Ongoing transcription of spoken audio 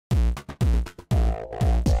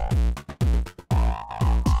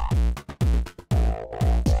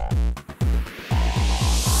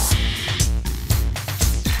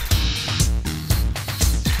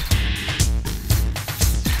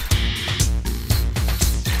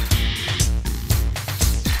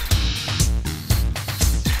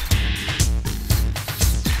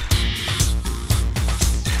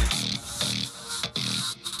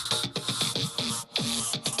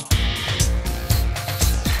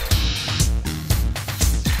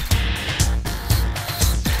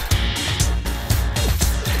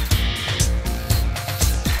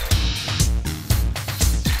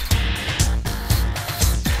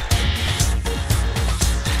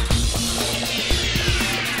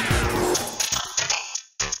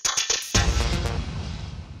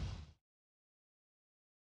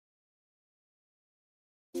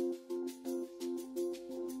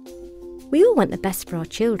We all want the best for our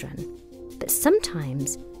children, but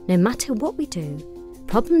sometimes, no matter what we do,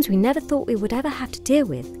 problems we never thought we would ever have to deal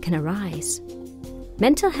with can arise.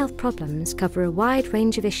 Mental health problems cover a wide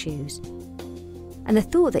range of issues, and the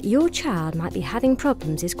thought that your child might be having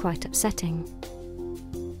problems is quite upsetting.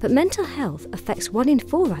 But mental health affects 1 in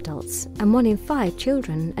 4 adults and 1 in 5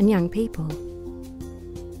 children and young people.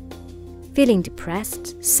 Feeling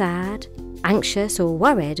depressed, sad, anxious or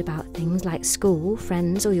worried about things like school,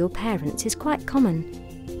 friends or your parents is quite common,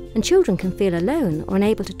 and children can feel alone or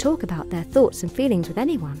unable to talk about their thoughts and feelings with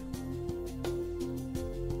anyone.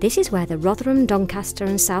 This is where the Rotherham, Doncaster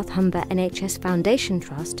and South Humber NHS Foundation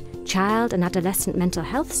Trust Child and Adolescent Mental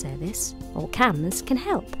Health Service, or CAMHS, can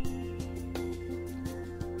help.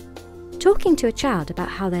 Talking to a child about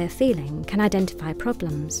how they are feeling can identify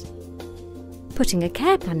problems. Putting a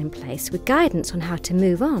care plan in place with guidance on how to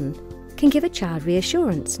move on can give a child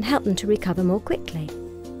reassurance and help them to recover more quickly.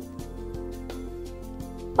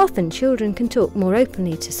 Often children can talk more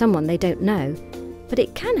openly to someone they don't know, but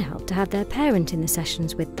it can help to have their parent in the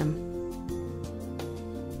sessions with them.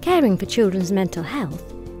 Caring for children's mental health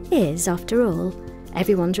is, after all,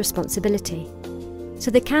 everyone's responsibility.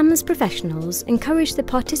 So the CAMHS professionals encourage the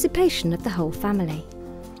participation of the whole family.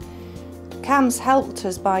 CAMHS helped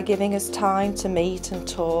us by giving us time to meet and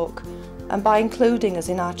talk, and by including us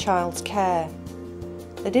in our child's care.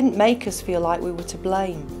 They didn't make us feel like we were to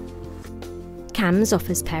blame. CAMHS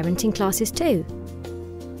offers parenting classes too.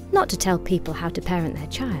 Not to tell people how to parent their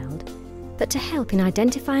child, but to help in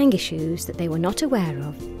identifying issues that they were not aware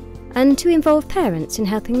of, and to involve parents in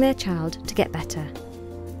helping their child to get better.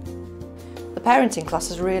 The parenting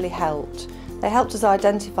classes really helped. They helped us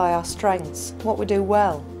identify our strengths, what we do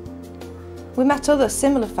well. We met other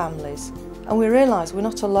similar families and we realised we're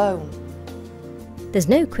not alone. There's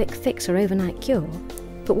no quick fix or overnight cure,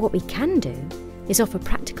 but what we can do is offer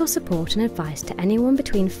practical support and advice to anyone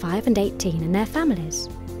between 5 and 18 and their families.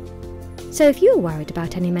 So if you're worried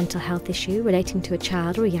about any mental health issue relating to a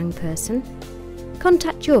child or a young person,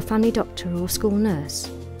 contact your family doctor or school nurse.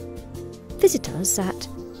 Visit us at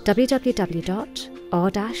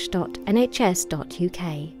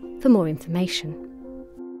www.rdash.nhs.uk for more information.